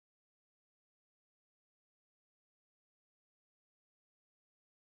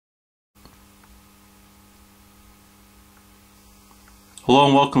Hello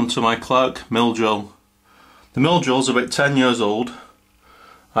and welcome to my Clarke mill drill. The mill drill's about 10 years old.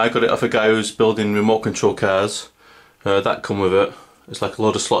 I got it off a guy who's building remote control cars. That come with it. It's like a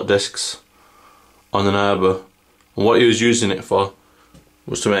load of slot discs on an arbor. And what he was using it for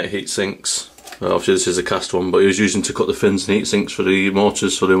was to make heat sinks. Obviously this is a cast one, but he was using to cut the fins and heat sinks for the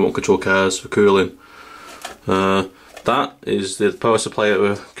motors for the remote control cars for cooling. That is the power supply of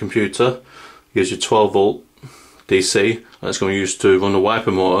a computer. Gives you 12 volt DC. That's going to be used to run the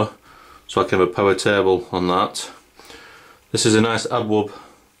wiper motor, so I can have a power table on that. This is a nice Abwub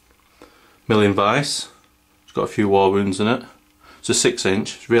milling vise. It's got a few war wounds in it. It's a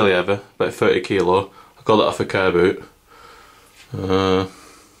 6-inch, it's really heavy, about 30 kilo. I got that off a car boot.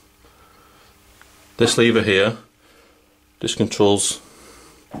 This lever here, this controls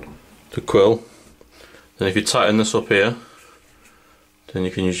the quill. Then if you tighten this up here, then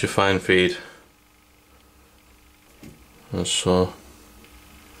you can use your fine feed. And so,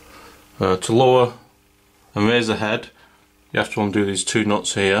 to lower and raise the head, you have to undo these two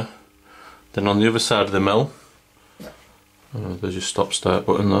nuts here. Then on the other side of the mill, there's your stop start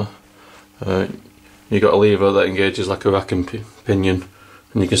button there. You got a lever that engages like a rack and pinion,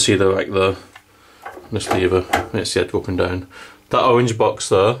 and you can see the rack there. This lever makes the head go up and down. That orange box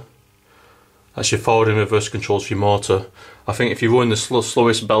there, that's your forward and reverse controls for your motor. I think if you run the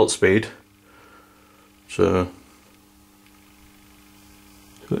slowest belt speed, so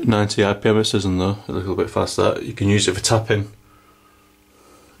 90 RPM it says in there, a little bit faster, you can use it for tapping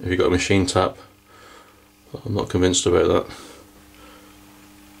if you've got a machine tap. I'm not convinced about that.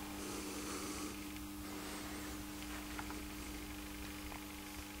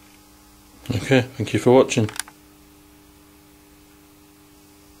 Okay, thank you for watching.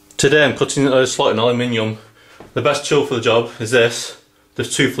 Today I'm cutting slot in aluminium. The best tool for the job is this, the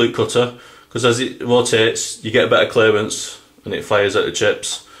 2-flute cutter, because as it rotates you get better clearance and it fires out the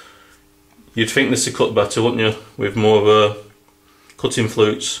chips. You'd think this would cut better, wouldn't you, with more cutting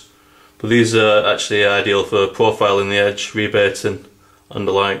flutes, but these are actually ideal for profiling the edge, rebating and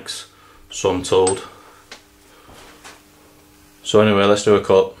the likes, so I'm told. So anyway, let's do a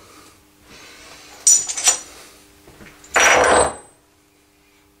cut.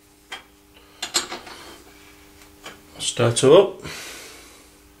 Start her up.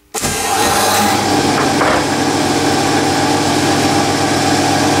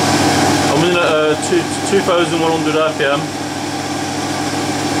 I'm in at 2,100 RPM.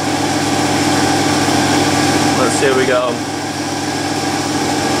 Let's see how we get on.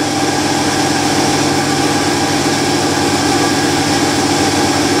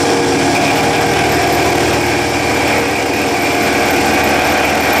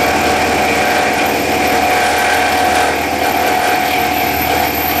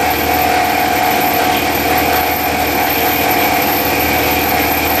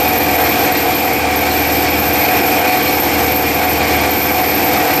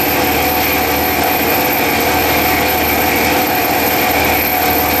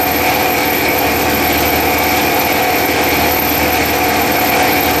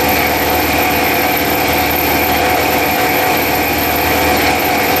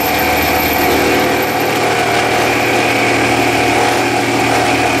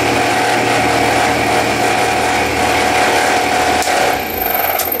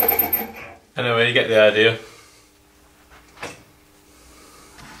 Anyway, you get the idea.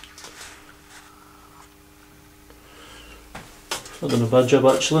 Not done a bad job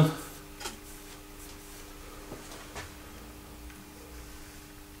actually.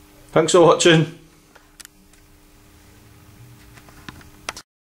 Thanks for watching.